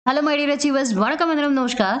Hello my dear achievers, வணக்கம் வந்தனம்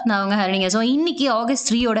நமஸ்கார். நான் உங்க ஹரிணிங்க. ஸோ இன்னைக்கு ஆகஸ்ட்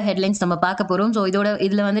 3 ஓட ஹெட்லைன்ஸ் நம்ம பார்க்க போறோம். ஸோ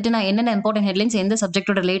இதுல வந்துட்டு நான் என்னென்ன இம்பார்ட்டன்ட் ஹெட்லைன்ஸ் எந்த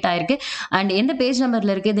சப்ஜெக்ட்டோட ரிலேட் ஆயிருக்கு அண்ட் எந்த பேஜ்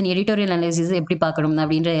நம்பர்ல இருக்கு, தென் எடிட்டோரியல் அனாலிசிஸ் எப்படி பார்க்கணும்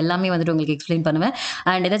அப்படின்ற எல்லாமே வந்துட்டு உங்களுக்கு எக்ஸ்பிளைன் பண்ணுவேன்.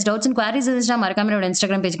 அண்ட் ஏதாச்சும் டவுட்ஸ் அண்ட் குவாரிஸ் இருந்துச்சுன்னா மறக்காம என்னோட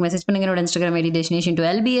இன்ஸ்டாகிராம் பேஜ்க்கு மெசேஜ் பண்ணுங்க. என்னோட Instagram ID destination to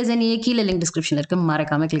LBSNA கீழே லிங்க் டிஸ்கிரிப்ஷன்ல இருக்கு.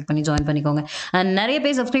 மறக்காம கிளிக் பண்ணி ஜாயின் பண்ணிக்கோங்க. அண்ட் நிறைய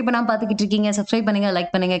பேர் சப்ஸ்கிரைப் பண்ணாம பார்த்துக்கிட்டு இருக்கீங்க. சப்ஸ்கிரைப் பண்ணுங்க,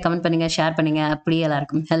 லைக் பண்ணுங்க, கமெண்ட் பண்ணுங்க, ஷேர் பண்ணுங்க. அப்படியே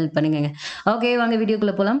எல்லாருக்கும் ஹெல்ப் பண்ணுங்க. ஓகே, வாங்க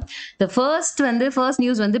வீடியோக்குள்ள போலாம். ஃபர்ஸ்ட்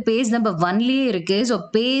நியூஸ் வந்து பேஜ் நம்பர் 1லயே இருக்கு. ஸோ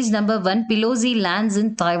பேஜ் நம்பர் 1, பிலோசி லேண்ட்ஸ்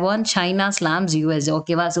இன் தைவான், சைனா ஸ்லாம்ஸ் US.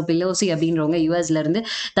 ஓகேவா? ஸோ பிலோசி அப்படின்றவங்க யூஎஸ்ல இருந்து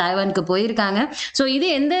தைவானுக்கு போயிருக்காங்க. ஸோ இது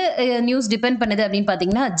எந்த நியூஸ் டிபெண்ட் பண்ணுது அப்படின்னு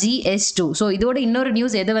பாத்தீங்கன்னா GS2. ஸோ இதோட இன்னொரு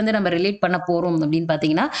நியூஸ் எதை வந்து நம்ம ரிலேட் பண்ண போறோம் அப்படின்னு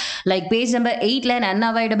பாத்தீங்கன்னா like page number 8ல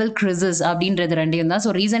unavoidable crisis அப்படின்றது ரெண்டையும் தான்.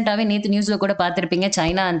 ஸோ ரீசெண்டாவே நேத்து நியூஸ்ல கூட பார்த்திருப்பீங்க,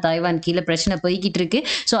 சைனா அண்ட் தைவான் கீழே பிரச்சனை போய்கிட்டு இருக்கு.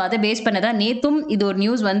 ஸோ அதை பேஸ் பண்ணதான் நேத்தும் இது ஒரு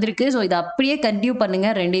நியூஸ் வந்திருக்கு. ஸோ இதை அப்படியே கண்டினியூ பண்ணுங்க.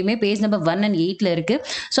 ரெண்டையுமே பேஜ் நம்பர் 1 and 8ல இருக்கு.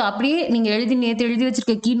 ஸோ அப்படியே நீங்க நேத்து எழுதி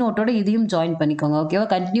வச்சிருக்க கீ நோட்டோட இதையும் ஜாயின் பண்ணிக்கோங்க. ஓகேவா?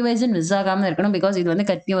 கண்டினியூவேஷன் மிஸ் ஆகாம இருக்கணும். பிகாஸ் இது வந்து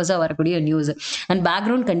கண்டினியூஸா வரக்கூடிய நியூஸ் அண்ட்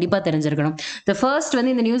பேக்ரவுண்ட் கண்டிப்பா தெரிஞ்சிருக்கணும். ஃபர்ஸ்ட்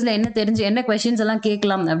வந்து இந்த நியூஸ்ல என்ன கொஸ்டின்ஸ் எல்லாம்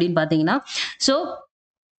கேட்கலாம் அப்படின்னு பாத்தீங்கன்னா, so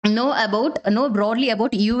know broadly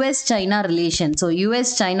about US China relation. So US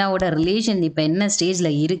China ஓட ரிலேஷன் இப்போ என்ன ஸ்டேஜ்ல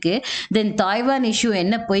இருக்கு, தென் தாய்வான் இஷ்யூ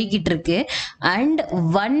என்ன போய்கிட்டு இருக்கு, அண்ட்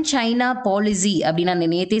ஒன் சைனா பாலிசி அப்படின்னு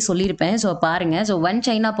நான் நேத்தே சொல்லியிருப்பேன். ஸோ பாருங்க, ஸோ ஒன்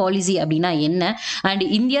சைனா பாலிசி அப்படின்னா என்ன, அண்ட்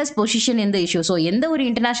இந்தியாஸ் பொசிஷன் இந்த இஷ்யூ. ஸோ எந்த ஒரு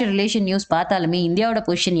இன்டர்நேஷனல் ரிலேஷன் நியூஸ் பார்த்தாலுமே இந்தியாவோட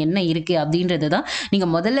பொசிஷன் என்ன இருக்கு அப்படின்றது தான் நீங்க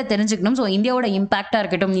முதல்ல தெரிஞ்சுக்கணும். ஸோ இந்தியாவோட இம்பாக்டா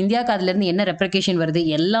இருக்கட்டும், இந்தியாவுக்கு அதுல இருந்து என்ன ரெப்ரிகேஷன் வருது,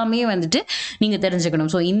 எல்லாமே வந்துட்டு நீங்க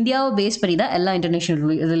தெரிஞ்சுக்கணும். ஸோ இந்தியாவை பேஸ் பண்ணி தான் எல்லா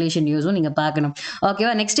இன்டர்நேஷனல் ரிலேஷன் நியூஸும் நீங்க பார்க்கணும்.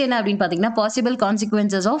 ஓகேவா? நெக்ஸ்ட் என்ன அப்படின்னு பாத்தீங்கன்னா, possible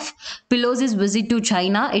consequences of பிலோசிஸ் visit to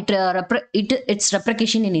China, it's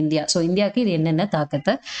ரெப்ரிகேஷன் in India. So இந்தியாவுக்கு இது என்னென்ன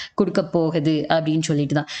தாக்கத்தை கொடுக்க போகுது அப்படின்னு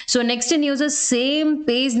சொல்லிட்டு தான். So next news same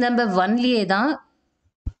page number 1லயே தான்.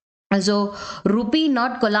 So, rupee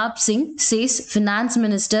not collapsing, says Finance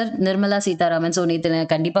Minister Nirmala Sitharaman. So, நேத்து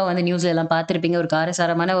கண்டிப்பா வந்து நியூஸ்ல எல்லாம் பார்த்திருப்பீங்க, ஒரு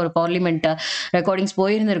காரசாரமான ஒரு பார்லிமெண்ட் ரெக்கார்டிங்ஸ்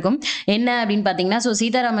போயிருந்திருக்கும். என்ன அப்படின்னு பாத்தீங்கன்னா, ஸோ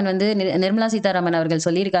சீதாராமன் வந்து நிர்மலா சீதாராமன் அவர்கள்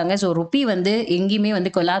சொல்லியிருக்காங்க, ஸோ ருப்பி வந்து எங்கேயுமே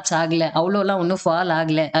வந்து கொலாப்ஸ் ஆகல, அவ்வளோலாம் ஒன்றும் ஃபால்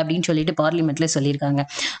ஆகல அப்படின்னு சொல்லிட்டு பார்லிமெண்ட்ல சொல்லியிருக்காங்க.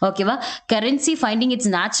 ஓகேவா? Currency finding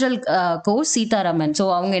it's natural course Sitharaman. So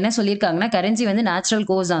அவங்க என்ன சொல்லியிருக்காங்கன்னா, கரன்சி வந்து நேச்சுரல்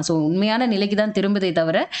கோர்ஸ் தான். ஸோ உண்மையான நிலைக்கு தான் திரும்புதே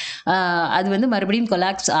தவிர அது வந்து மறுபடியும்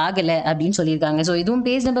கொலாப்ஸ் ஆக அப்படின்னு சொல்லியிருக்காங்க. ஸோ இதுவும்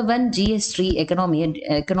பேஜ் நம்பர் 1 GS3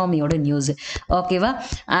 எக்கனாமியோட நியூஸ். ஓகேவா?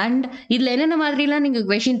 அண்ட் இதுல என்னென்ன மாதிரிலாம் நீங்க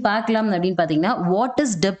கொஸ்டின் பார்க்கலாம் அப்படின்னு பாத்தீங்கன்னா, what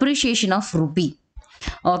is depreciation of rupee?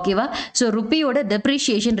 ஓகேவா? ஸோ ருப்பியோட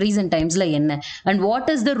டெப்ரிசியேஷன் ரீசன்ட் டைம்ஸ்ல என்ன, and what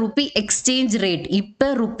is the rupee exchange rate, இப்போ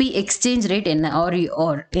ருப்பி எக்ஸ்சேஞ்ச் ரேட் என்ன,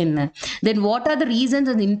 ஆர் என்ன, then what are the reasons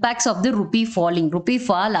and impacts of the rupee falling, rupee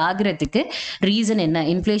fall ஆகிறதுக்கு reason என்ன,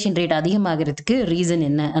 inflation rate அதிகமாகிறதுக்கு reason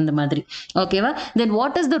என்ன, அந்த மாதிரி. ஓகேவா? Then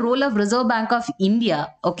what is the role of reserve bank of India?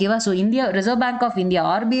 ஓகேவா? So India reserve bank of India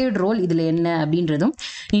RBI role இதுல என்ன அப்படின்றதும்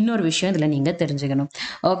இன்னொரு விஷயம் இதுல நீங்க தெரிஞ்சுக்கணும்.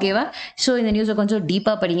 ஓகேவா? ஸோ இந்த நியூஸை கொஞ்சம்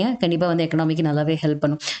டீப்பா படிங்க, கண்டிப்பா வந்து எக்கனாமிக்கு நல்லாவே ஹெல்ப்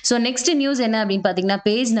பண்ணும். ஸோ நெக்ஸ்ட் நியூஸ் என்ன அப்படின்னு பாத்தீங்கன்னா,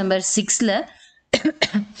 page number 6ல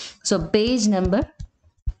so page number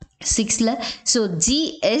 6ல so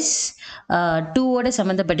GS2 ஓட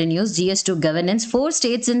சம்பந்தப்பட்ட news. GS2 governance, 4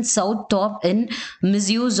 states in South top in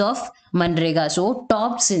misuse of MNREGA. So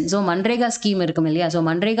tops so MNREGA scheme இருக்கும் இல்லையா? ஸோ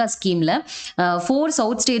மன்ரேகா ஸ்கீம்ல 4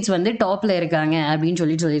 சவுத் ஸ்டேட்ஸ் வந்து டாப்ல இருக்காங்க அப்படின்னு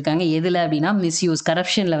சொல்லியிருக்காங்க. எதுல அப்படின்னா மிஸ்யூஸ்,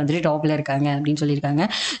 கரப்ஷன்ல வந்துட்டு டாப்ல இருக்காங்க அப்படின்னு சொல்லியிருக்காங்க.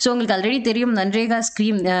 ஸோ உங்களுக்கு ஆல்ரெடி தெரியும் மன்ரேகா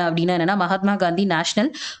ஸ்கீம் அப்படின்னா என்னன்னா, Mahatma Gandhi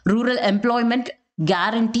national rural employment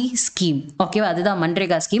guarantee scheme. ஓகேவா? அதுதான்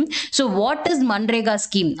MNREGA scheme. So what is MNREGA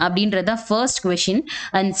scheme அப்படின்றத first question.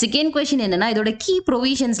 And second question என்னன்னா, இதோட கீ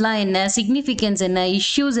ப்ரொவிஷன்ஸ்லாம் என்ன, சிக்னிஃபிகன்ஸ் என்ன,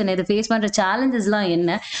 இஷ்யூஸ் என்ன, இது ஃபேஸ் பண்ற சேலஞ்சஸ்லாம்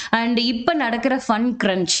என்ன, அண்ட் இப்போ நடக்கிற ஃபண்ட்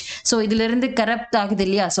கிரன்ச். ஸோ இதுல இருந்து கரப்ட் ஆகுது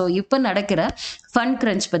இல்லையா? ஸோ இப்போ நடக்கிற ஃபண்ட்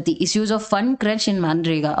கிரன்ச் பத்தி, இஷ்யூஸ் ஆஃப் ஃபண்ட் கிரன்ச் இன்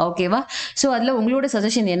மன்ரேகா. ஓகேவா? ஸோ அதுல உங்களோட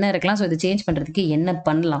சஜஷன் என்ன இருக்கலாம், ஸோ இதை சேஞ்ச் பண்றதுக்கு என்ன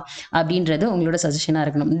பண்ணலாம் அப்படின்றது உங்களோட சஜஷனா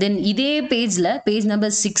இருக்கணும். தென் இதே பேஜ்ல page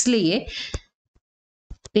number 6லயே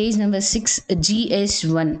page number 6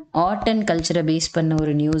 GS1 art and கல்ச்சரை பேஸ் பண்ண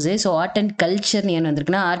ஒரு news. So art and culture என்ன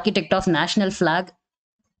வந்திருக்குன்னா, architect of national flag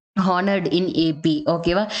honoured in AP.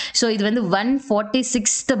 ஓகேவா? ஸோ இது வந்து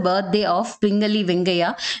 146th birthday of Pingali Venkaiah.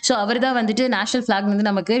 So அவர் தான் வந்துட்டு நேஷனல் ஃபிளாக் வந்து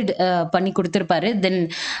நமக்கு பண்ணி கொடுத்துருப்பாரு. தென்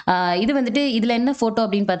இது வந்துட்டு இதுல என்ன போட்டோ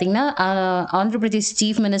அப்படின்னு பாத்தீங்கன்னா, ஆந்திர பிரதேஷ்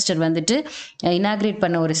சீஃப் மினிஸ்டர் வந்துட்டு இனாகிரேட்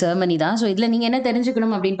பண்ண ஒரு செரமனி தான். ஸோ இதுல நீங்க என்ன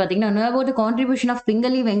தெரிஞ்சுக்கணும் அப்படின்னு பாத்தீங்கன்னா, about the contribution of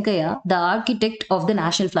Pingali Venkaiah, the architect of the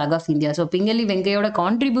national flag of India. So Pingali வெங்கையோட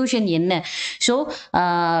contribution என்ன, ஸோ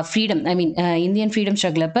ஃப்ரீடம், ஐ மீன் இந்தியன் ஃப்ரீடம்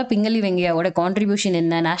ஸ்ட்ரகிள் அப்ப பிங்களி வெங்கையாவோட கான்ட்ரிபியூஷன்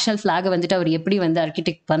என்ன, நேஷனல் ஃபிளாக் வந்துட்டு அவர் எப்படி வந்து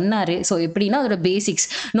ஆர்கிடெக்ட் பண்ணாரு. ஸோ எப்படின்னா அதோட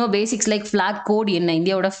பேசிக்ஸ் லைக் ஃபிளாக் கோட் என்ன,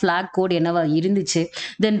 இந்தியாவோட ஃபிளாக் கோட் என்னவா இருந்துச்சு,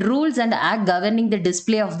 தென் rules and act governing the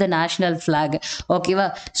display of the national flag. ஓகேவா.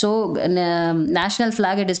 ஸோ நேஷனல்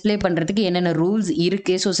ஃபிளாகை டிஸ்பிளே பண்றதுக்கு என்னென்ன ரூல்ஸ்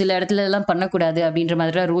இருக்கு, ஸோ சில இடத்துல எல்லாம் பண்ணக்கூடாது அப்படின்ற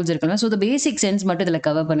மாதிரி ரூல்ஸ் இருக்குல்ல. ஸோ பேசிக் சென்ஸ் மட்டும் இதில்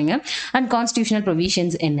கவர் பண்ணுங்க. அண்ட் கான்ஸ்டியூஷனல்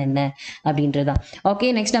ப்ரொவிஷன்ஸ் என்னென்ன அப்படின்றதான். ஓகே,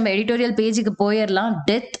 நெக்ஸ்ட் நம்ம எடிட்டோரியல் பேஜுக்கு போயிடலாம்.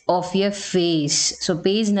 Death of a face. So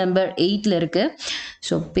page number 8ல இருக்கு.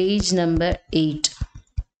 So page number 8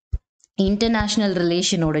 international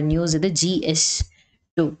ரிலேஷனோட news இது,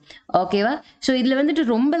 GS2. ஓகேவா. ஸோ இதில் வந்துட்டு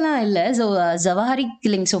ரொம்பலாம் இல்லை. So ஜவாஹரி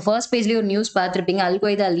killing. ஸோ ஃபர்ஸ்ட் பேஜ்லேயே ஒரு நியூஸ் பார்த்துருப்பீங்க, அல்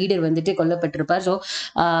கொய்தா லீடர் வந்துட்டு கொல்லப்பட்டிருப்பார். ஸோ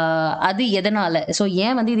அது எதனால, ஸோ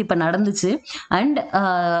ஏன் வந்து இது இப்போ நடந்துச்சு, அண்ட்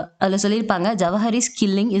அதில் சொல்லியிருப்பாங்க ஜவஹரிஸ்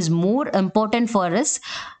killing is more important for us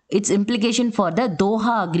it's implication for the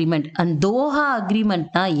Doha agreement. And Doha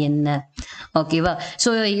அக்ரிமெண்ட்னா என்ன, ஓகேவா.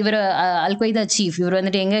 ஸோ இவர் அல் கொய்தா சீஃப், இவர்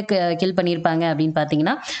வந்துட்டு எங்கே கில் பண்ணியிருப்பாங்க அப்படின்னு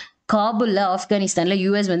பார்த்தீங்கன்னா காபூல்ல, ஆப்கானிஸ்தான்ல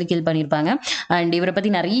யூஎஸ் வந்து கில் பண்ணியிருப்பாங்க. அண்ட் இவரை பற்றி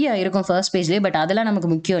நிறைய இருக்கும் ஃபர்ஸ்ட் பேஜ்லேயே, பட் அதெல்லாம் நமக்கு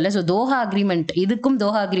முக்கியம் இல்லை. ஸோ தோஹா அக்ரிமெண்ட், இதுக்கும்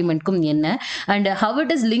தோஹா அக்ரிமெண்ட்க்கும் என்ன, and how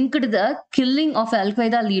it is linked the killing of Al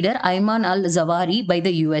Qaeda leader ஐமான் Al ஜவாரி by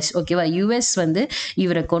the US. ஓகேவா. யூஎஸ் வந்து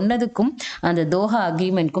இவரை கொண்டதுக்கும் அந்த தோஹா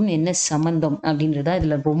அக்ரிமெண்ட்க்கும் என்ன சம்பந்தம் அப்படின்றதா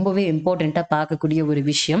இதில் ரொம்பவே இம்பார்ட்டண்ட்டாக பார்க்கக்கூடிய ஒரு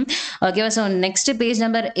விஷயம். ஓகேவா. ஸோ நெக்ஸ்ட் பேஜ்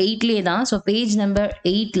நம்பர் 8லேயே தான். So page number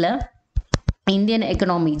 8ல் Indian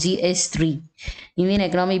economy GS3, Indian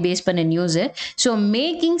economy base பண்ண news. So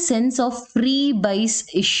making sense of free wise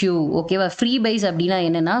issue. ஓகேவா. ஃப்ரீ பைஸ் அப்படின்னா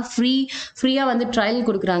என்னன்னா ஃப்ரீயாக வந்து ட்ரையல்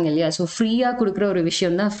கொடுக்குறாங்க இல்லையா. ஸோ ஃப்ரீயாக கொடுக்குற ஒரு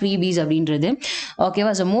விஷயம் தான் ஃப்ரீ பீஸ் அப்படின்றது.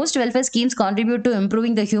 ஓகேவா. So most welfare schemes contribute to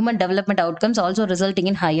improving the human development outcomes also resulting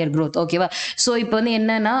in higher growth. ஓகேவா. ஸோ இப்போ வந்து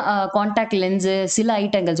என்னன்னா கான்டாக்ட் லென்ஸு, சில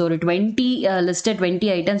ஐட்டங்கள்ஸ் ஒரு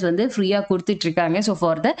 20 ஐட்டம்ஸ் வந்து ஃப்ரீயாக கொடுத்துட்டு இருக்காங்க. ஸோ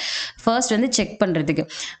ஃபார் த ஃபர்ஸ்ட் வந்து செக் பண்ணுறதுக்கு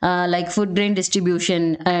like food grain distribution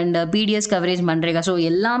and PDS coverage MNREGA. So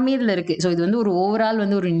எல்லாமே இதில் இருக்குது. ஸோ இது வந்து ஒரு ஓவரால்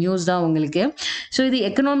வந்து ஒரு நியூஸ் தான் உங்களுக்கு. ஸோ இது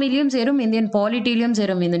எக்கனாமிலையும் சேரும், இந்தியன் பாலிட்டிலையும்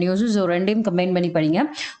சேரும் இந்த நியூஸ். ஸோ ரெண்டையும் கம்பைன் பண்ணி படிங்க.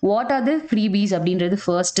 What are the free piece அப்படின்றது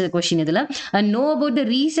ஃபர்ஸ்ட் கொஸ்டின் இதில். And know about the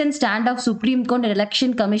recent stand of supreme court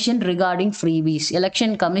election commission regarding free piece.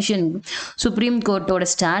 Election commission supreme கோர்ட்டோட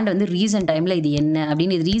stand வந்து ரீசன்ட் டைமில் இது என்ன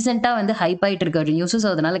அப்படின்னு, இது ரீசெண்டாக வந்து ஹைப் ஆகிட்டு இருக்க ஒரு நியூஸ்.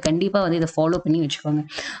 ஸோ அதனால கண்டிப்பாக வந்து இதை ஃபாலோ பண்ணி வச்சுக்கோங்க.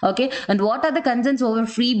 Okay. And what are the concerns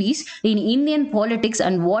over free piece in Indian politics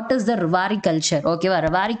and what is the Rewari culture. ஓகேவா.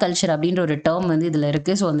 ரிவாரி கல்ச்சர் அப்படின்ற ஒரு டேர்ம் வந்து இதில்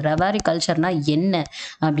இருக்குது. ஸோ அந்த ரிவாரி கல்ச்சர்னா என்ன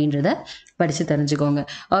அப்படின்றத படித்து தெரிஞ்சுக்கோங்க.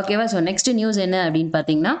 ஓகேவா. ஸோ நெக்ஸ்ட் நியூஸ் என்ன அப்படின்னு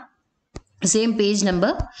பார்த்தீங்கன்னா சேம் பேஜ்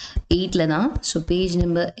நம்பர் 8ல் தான். ஸோ பேஜ்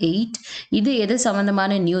நம்பர் 8 இது எது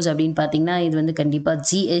சம்மந்தமான நியூஸ் அப்படின்னு பார்த்தீங்கன்னா இது வந்து கண்டிப்பாக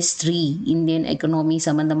GS3 இந்தியன் எக்கனாமி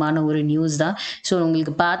சம்மந்தமான ஒரு நியூஸ் தான். ஸோ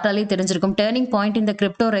உங்களுக்கு பார்த்தாலே தெரிஞ்சிருக்கும். Turning point in the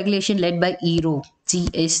crypto regulation led by zero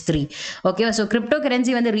GS3. ஓகேவா. ஸோ கிரிப்டோ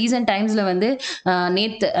கரன்சி வந்து ரீசெண்ட் டைம்ஸில் வந்து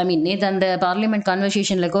நேற்று அந்த பார்லிமெண்ட்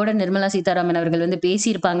கான்வர்சேஷனில் கூட நிர்மலா சீதாராமன் அவர்கள் வந்து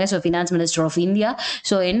பேசியிருப்பாங்க. So finance minister of India.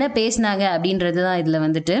 So என்ன பேசினாங்க அப்படின்றது தான் இதில்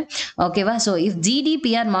வந்துட்டு. ஓகேவா. So if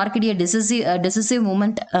GDPR market a decisive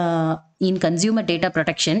movement in consumer data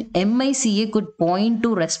protection, MICA could point to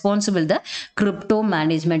responsible the crypto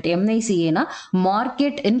management. MICA na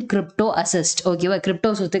market in crypto assist. ஓகேவா. Crypto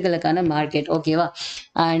சொத்துக்களுக்கான market. ஓகேவா.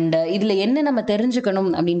 And இதில் என்ன நம்ம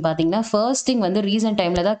தெரிஞ்சுக்கணும் அப்படின்னு பார்த்தீங்கன்னா ஃபர்ஸ்ட் திங் வந்து ரீசெண்ட்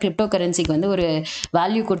டைமில் தான் கிரிப்டோ கரன்சிக்கு வந்து ஒரு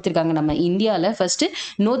வேல்யூ கொடுத்துருக்காங்க நம்ம இந்தியாவில். First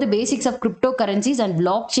no the basics of crypto currencies and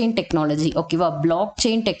block chain technology. ஓகேவா. பிளாக்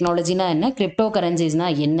செயின் டெக்னாலஜினா என்ன, கிரிப்டோ கரன்சிஸ்னா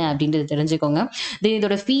என்ன அப்படின்றது தெரிஞ்சுக்கோங்க. தென்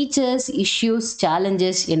இதோட ஃபீச்சர்ஸ், இஷ்யூஸ்,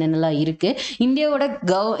 சேலஞ்சஸ் என்னென்னலாம் இருக்கு, இந்தியாவோட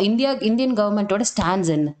இந்தியன் கவர்மெண்டோட ஸ்டாண்ட்ஸ்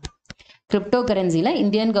என்ன, கிரிப்டோ கரன்சில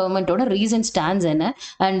இந்தியன் கவர்மெண்டோட ரீசன்ட் ஸ்டாண்ட்ஸ் என்ன,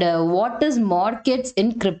 and what is markets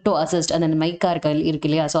in crypto assist, அந்த மைக்கா இருக்கு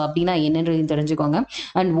இல்லையா. ஸோ அப்படின்னா என்னன்றது தெரிஞ்சுக்கோங்க.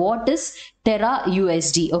 And what is Terra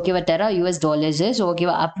USD. ஓகேவா. டெரா US டாலர்ஸ். ஸோ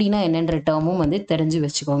ஓகேவா. அப்படின்னா என்னன்ற டேர்மும் வந்து தெரிஞ்சு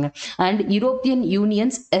வச்சுக்கோங்க. And European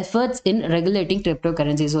unions efforts in regulating crypto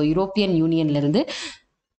currency. So European யூனியன்லேருந்து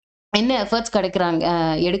என்ன எஃபர்ட்ஸ்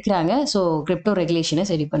எடுக்கிறாங்க ஸோ கிரிப்டோ ரெகுலேஷனை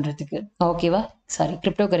சரி பண்ணுறதுக்கு. ஓகேவா. Sorry,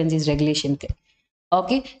 crypto currencies ரெகுலேஷனுக்கு.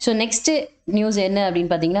 Okay. So next news என்ன அப்படின்னு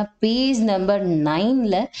பார்த்தீங்கன்னா page number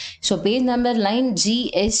 9ல். So page number 9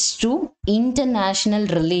 GS2 international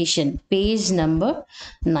relation page number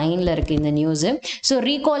 9ல் இருக்குது இந்த news. So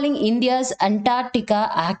recalling India's Antarctica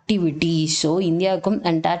activity. So இந்தியாவுக்கும்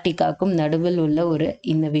அண்டார்டிகாவுக்கும் நடுவில் உள்ள ஒரு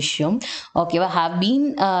இந்த விஷயம். ஓகேவா. Have been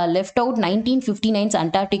left out 1959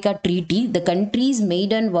 Antarctica treaty. The countries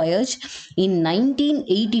maiden wires in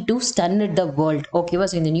 1982 stunt the world. ஓகேவா.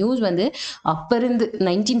 ஸோ இந்த நியூஸ் வந்து அப்போ இருந்து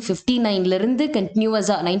 1959லேருந்து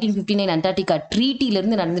கண்டினியூவஸாக 1959 அண்டார்டிகா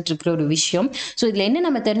ட்ரீட்டிலேருந்து நடந்துட்டு இருக்கிற ஒரு விஷயம். ஸோ இதில் என்ன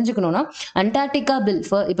நம்ம தெரிஞ்சுக்கணும்னா அண்டார்டிகா பில்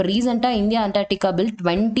இப்போ ரீசெண்டாக இந்தியா அண்டார்டிகா பில்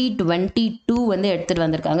 2022 வந்து எடுத்துகிட்டு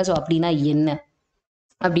வந்திருக்காங்க. ஸோ அப்படின்னா என்ன,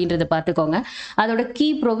 அப்படின்றத பார்த்துக்கோங்க. அதோட கீ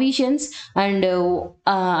ப்ரொவிஷன்ஸ் அண்ட்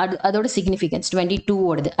அதோட சிக்னிஃபிகன்ஸ் 22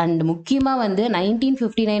 ஓடுது. அண்ட் முக்கியமா வந்து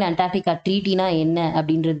 1959 அண்டார்டிகா ட்ரீட்டினா என்ன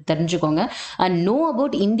அப்படின்றது தெரிஞ்சுக்கோங்க. And know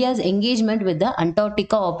about India's engagement with the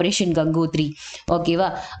Antarctica operation Gangotri. ஓகேவா?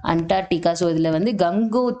 அண்டார்டிகா, ஸோ இதுல வந்து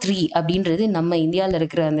கங்கோத்ரி அப்படின்றது நம்ம இந்தியாவில்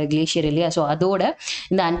இருக்கிற அந்த கிளேஷியர் இல்லையா? ஸோ அதோட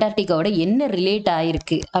இந்த அண்டார்டிகாவோட என்ன ரிலேட்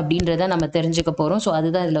ஆயிருக்கு அப்படின்றத நம்ம தெரிஞ்சுக்க போறோம். ஸோ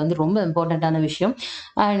அதுதான் இதுல வந்து ரொம்ப இம்பார்ட்டண்ட்டான விஷயம்.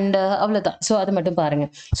 அண்ட் அவ்வளோதான். ஸோ அது மட்டும் பாருங்க.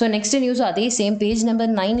 ஸோ நெக்ஸ்ட் நியூஸ் அதே சேம் பேஜ்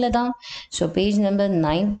நம்பர் 9ல தான். So page number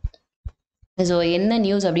 9. ஸோ என்ன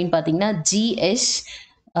நியூஸ் அப்படின்னு பார்த்தீங்கன்னா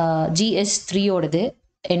GS3 ஓடது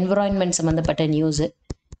என்விரான்மெண்ட் சம்மந்தப்பட்ட news.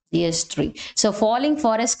 GS3. So falling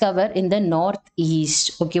forest cover in the north east.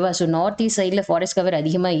 ஓகேவா? ஸோ நார்த் ஈஸ்ட் சைடில் ஃபாரஸ்ட் கவர்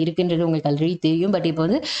அதிகமாக இருக்குன்றது உங்களுக்கு ஆல்ரெடி தெரியும். பட் இப்போ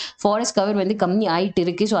வந்து ஃபாரஸ்ட் கவர் வந்து கம்மி ஆயிட்டு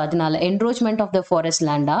இருக்கு. ஸோ அதனால என்ரோச்மெண்ட் ஆஃப் த ஃபாரஸ்ட்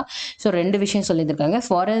லேண்டா. ஸோ 2 விஷயம் சொல்லியிருக்காங்க.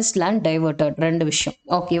 ஃபாரஸ்ட் லேண்ட் டைவர்ட்டட் 2 விஷயம்.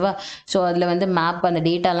 ஓகேவா? ஸோ அதில் வந்து மேப் அந்த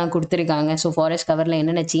டேட்டாலாம் கொடுத்துருக்காங்க. ஸோ ஃபாரஸ்ட் கவரில்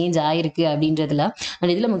என்னென்ன சேஞ்ச் ஆயிருக்கு அப்படின்றதுல.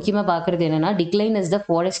 அண்ட் இதில் முக்கியமாக பார்க்குறது என்னன்னா decline is the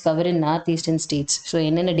forest cover in north eastern states. So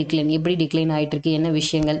என்னென்ன டிக்ளைன், எப்படி டிக்ளைன் ஆகிட்டு இருக்கு, என்ன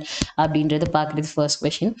விஷயங்கள் அப்படின்றது பார்க்குறது first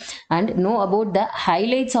question. And know about the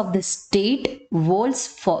highlights of the state world's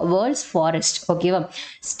forest. Okay,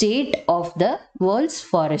 state of the world's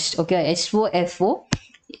forest. Okay, SOFO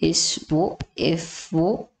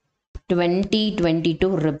 2022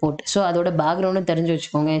 report. So அதோட பேக்ரவுண்டும் தெரிஞ்சு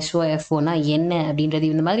வச்சுக்கோங்க. SOFOனா என்ன அப்படின்றது.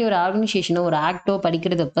 இந்த மாதிரி ஒரு ஆர்கனைசேஷனோ ஒரு ஆக்டோ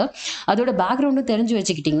படிக்கிறதப்ப அதோட பேக்ரவுண்டும் தெரிஞ்சு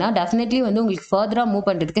வச்சுக்கிட்டிங்கன்னா டெஃபினெட்லி வந்து உங்களுக்கு ஃபர்தராக மூவ்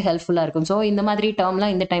பண்ணுறதுக்கு ஹெல்ப்ஃபுல்லாக இருக்கும். ஸோ இந்த மாதிரி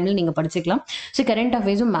டேர்ம்லாம் இந்த டைமில் நீங்கள் படிச்சுக்கலாம். ஸோ கரண்ட்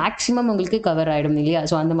அஃபேர்ஸும் மேக்ஸிமம் உங்களுக்கு கவர் ஆகிடும் இல்லையா?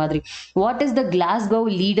 ஸோ அந்த மாதிரி what is the Glasgow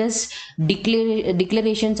leaders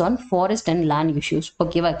declarations on forest and land issues.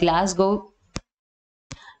 ஓகேவா? கிளாஸ்கோ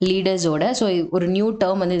லீடர்ஸோட ஸோ ஒரு நியூ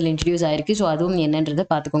டேர்ம் வந்து இதில் இன்ட்ரடியூஸ் ஆயிருக்கு. ஸோ அதுவும் என்னன்றதை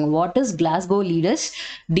பார்த்துக்கோங்க. What is Glasgow leaders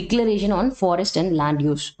declaration on forest and land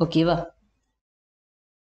use. ஓகேவா?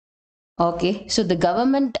 Okay. So the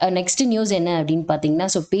government next news என்ன அப்படின்னு பார்த்தீங்கன்னா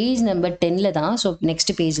ஸோ பேஜ் நம்பர் 10ல தான். So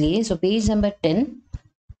next பேஜ்லேயே so page number 10.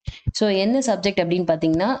 So என்ன சப்ஜெக்ட் அப்படின்னு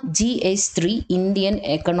பார்த்தீங்கன்னா GS3 இந்தியன்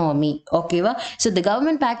எக்கனாமி. ஓகேவா? So the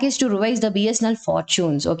government package to revise the BSNL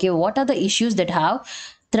fortunes. Okay, what are the issues that have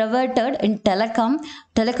thwarted in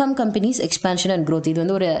telecom companies expansion and growth. இது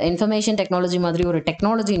வந்து ஒரு information technology மாதிரி ஒரு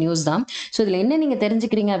technology news தான். So இதில் என்ன நீங்கள்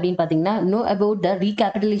தெரிஞ்சுக்கிறீங்க அப்படின்னு பார்த்தீங்கன்னா know about the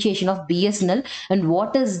recapitalization of BSNL and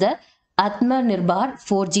what is the Atmanirbhar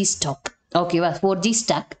 4G stock. ஓகேவா? 4G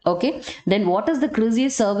stack. Okay, then what is the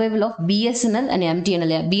கிரிசியஸ் survival of BSNL and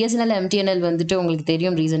MTNL. BSNL MTNL வந்துட்டு உங்களுக்கு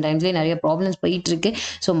தெரியும் ரீசெண்ட் டைம்ஸ்லேயே நிறைய ப்ராப்ளம்ஸ் போயிட்டு இருக்கு.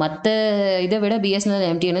 ஸோ மற்ற இதை விட BSNL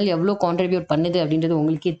MTNL எவ்வளோ கான்ட்ரிபியூட் பண்ணுது அப்படின்றது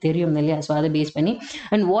உங்களுக்கே தெரியும் இல்லையா? ஸோ அதை பேஸ் பண்ணி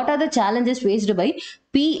and what are the challenges faced by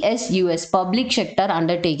PSUS public sector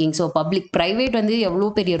undertaking. So public private வந்து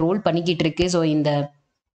எவ்வளோ பெரிய ரோல் பண்ணிக்கிட்டு இருக்கு ஸோ இந்த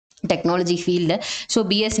டெக்னாலஜி ஃபீல்டில். So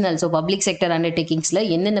BSNL so public sector அண்டர்டேக்கிங்ஸில்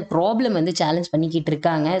என்னென்ன ப்ராப்ளம் வந்து சேலஞ்ச் பண்ணிக்கிட்டு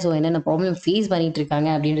இருக்காங்க, ஸோ என்னென்ன ப்ராப்ளம் ஃபேஸ் பண்ணிட்டு இருக்காங்க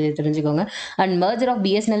அப்படின்றத தெரிஞ்சுக்கோங்க. And merger of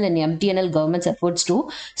BSNL and MTNL governments efforts to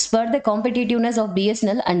spur the competitiveness of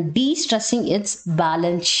BSNL and டீஸ்ட்ரெஸ்ஸிங் it's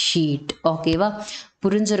balance sheet. ஓகேவா?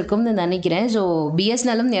 புரிஞ்சிருக்கும்னு நினைக்கிறேன். ஸோ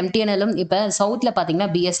BSNLும் MTNLும் இப்போ சவுத்தில் பார்த்தீங்கன்னா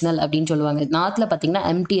BSNL அப்படின்னு சொல்லுவாங்க, நார்த்தில் பார்த்தீங்கன்னா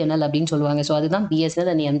MTNL அப்படின்னு சொல்லுவாங்க. ஸோ அதுதான் BSNL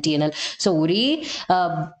அண்ட் MTNL. ஸோ ஒரே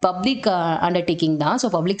பப்ளிக் அண்டர்டேக்கிங் தான், ஸோ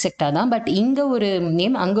பப்ளிக் செக்டர் தான். பட் இங்கே ஒரு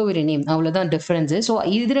நேம் அங்கே ஒரு நேம், அவ்வளோதான் டிஃப்ரென்ஸு. ஸோ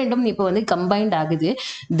இது ரெண்டும் இப்போ வந்து கம்பைன்ட் ஆகுது.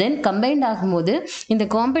 தென் கம்பைன்ட் ஆகும்போது இந்த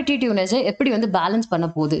காம்படிட்டிவ்னஸை எப்படி வந்து பேலன்ஸ் பண்ண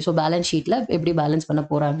போகுது, ஸோ பேலன்ஸ் ஷீட்டில் எப்படி பேலன்ஸ் பண்ண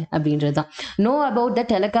போகிறாங்க அப்படின்றது தான். Know about the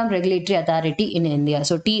telecom regulatory authority in India.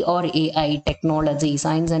 So TRAI technology,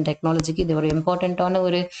 science and டெக்னாலஜிக்கு இது ஒரு இம்பார்ட்டண்ட்டான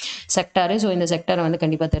ஒரு செக்டாரு. ஸோ இந்த செக்டரை வந்து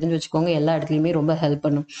கண்டிப்பாக தெரிஞ்சு வச்சுக்கோங்க, எல்லா இடத்துலையுமே ரொம்ப ஹெல்ப்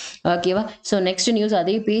பண்ணும். ஓகேவா? ஸோ நெக்ஸ்ட் நியூஸ்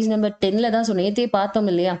அதே பேஜ் நம்பர் 10ல தான். ஸோ நேற்றே பார்த்தோம்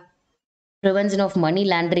இல்லையா, prevention of money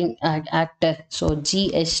laundering act. So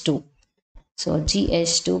GS2. So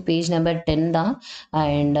GS2 page number 10 தான்.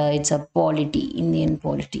 And it's a polity, Indian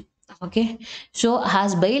polity. Okay, so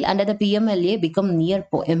has fail under the PMLA become near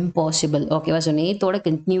impossible. ஓகேவா? So நேத்தோட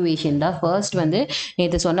continuation தான். First வந்து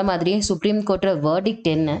நேற்று சொன்ன மாதிரியே சுப்ரீம் கோர்ட்டில் verdict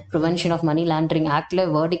என்ன, prevention of money laundering ஆக்டில்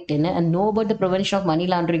வேர்டிக்ட் என்ன, and know about the prevention of money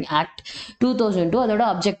laundering act 2002 அதோட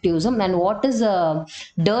அப்ஜெக்டிவ்ஸும், and what is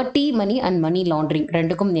dirty money and money laundering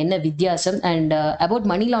ரெண்டுக்கும் என்ன வித்தியாசம், and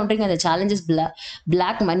about money laundering and challenges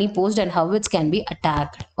black money post and how it's can be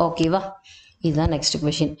attack. ஓகேவா? இதுதான் next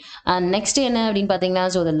question. And next என்ன அப்படின்னு பார்த்தீங்கன்னா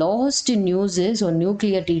so the last news so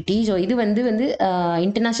nuclear treaty. So இது வந்து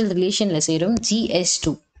இன்டர்நேஷ்னல் ரிலேஷனில் சேரும்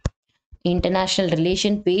GS2 international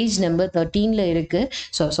relation page number 13ல இருக்கு.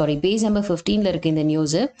 ஸோ சாரி பேஜ் நம்பர் 15ல இருக்கு இந்த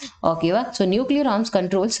நியூஸு. ஓகேவா? So nuclear arms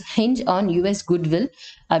controls hinge on US goodwill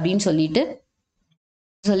அப்படின்னு சொல்லிட்டு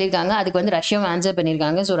சொல்லியிருக்காங்க. அதுக்கு வந்து ரஷ்யாவும் ஆன்சர்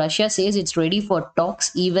பண்ணியிருக்காங்க. So Russia chase it's ready for tax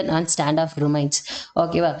even and stand of remains.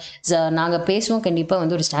 ஓகேவா? நாங்க பேசுவோம், கண்டிப்பா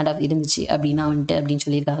வந்து ஒரு ஸ்டாண்ட் ஆஃப் இருந்துச்சு அப்படின்னா வந்துட்டு அப்படின்னு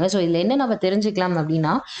சொல்லியிருக்காங்க. ஸோ இதுல என்ன நம்ம தெரிஞ்சுக்கலாம்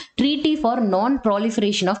அப்படின்னா, ட்ரீட்டி ஃபார் நான்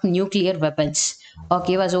ப்ராலிஃபரேஷன் ஆஃப் நியூக்ளியர் வெப்பன்ஸ்.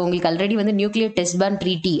 ஓகேவா? ஸோ உங்களுக்கு ஆல்ரெடி வந்து நியூக்ளியர் டெஸ்ட் பேன்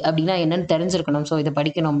ட்ரீட்டி அப்படின்னா என்னன்னு தெரிஞ்சிருக்கணும். ஸோ இதை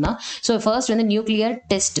படிக்கணும்னா, ஸோ ஃபர்ஸ்ட் வந்து நியூக்ளியர்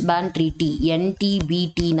டெஸ்ட் பேன் ட்ரீட்டி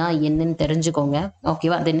NTBTனா என்னன்னு தெரிஞ்சுக்கோங்க.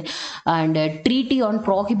 ஓகேவா? Then and treaty on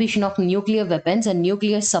prohibition of nuclear weapons and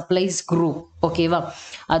nuclear supplies group. ஓகேவா?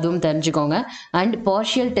 அதுவும் தெரிஞ்சுக்கோங்க. And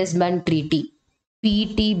partial test pan treaty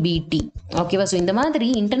PTBT. ஓகேவா? ஸோ இந்த மாதிரி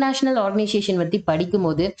இன்டர்நேஷனல் ஆர்கனைசேஷன் பத்தி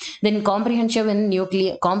படிக்கும்போது தென் comprehensive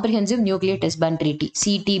nuclear test pan treaty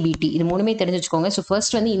CTBT இது மூணுமே தெரிஞ்சு வச்சுக்கோங்க. ஸோ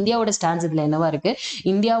ஃபர்ஸ்ட் வந்து இந்தியாவோட ஸ்டாண்ட்ஸ் இதுல என்னவா இருக்கு,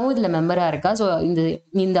 இந்தியாவும் இதுல மெம்பரா இருக்கா, ஸோ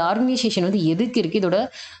இந்த ஆர்கனைசேஷன் வந்து எதுக்கு இருக்கு, இதோட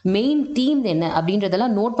மெயின் தீம் என்ன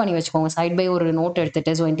அப்படின்றதெல்லாம் நோட் பண்ணி வச்சுக்கோங்க. சைட் பை ஒரு நோட்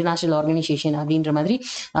எடுத்துட்டு, ஸோ இன்டர்நேஷனல் ஆர்கனைசேஷன் அப்படின்ற மாதிரி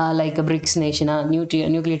like BRICS நேஷனா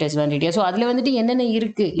nuclear test pan treaty. So அதுல வந்துட்டு என்னென்ன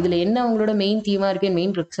இருக்கு, இதுல என்ன அவங்களோட மெயின் தீமா இருக்கு,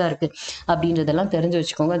 மெயின் பிரிக்ஸா இருக்கு அப்படின்றதெல்லாம் தெரிஞ்சு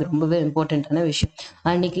வச்சுக்கோங்க. அது ரொம்பவே இம்பார்ட்டன்டான விஷயம்.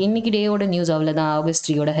 இன்னைக்கு டேயோட நியூஸ் அவ்வளவுதான். August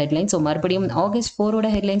 3 headline. ஸோ மறுபடியும் ஆகஸ்ட்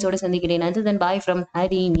 4 ஹெட்லைன்ஸோட சந்திக்கிறேன். And then bye from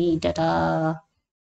Harini. Tata.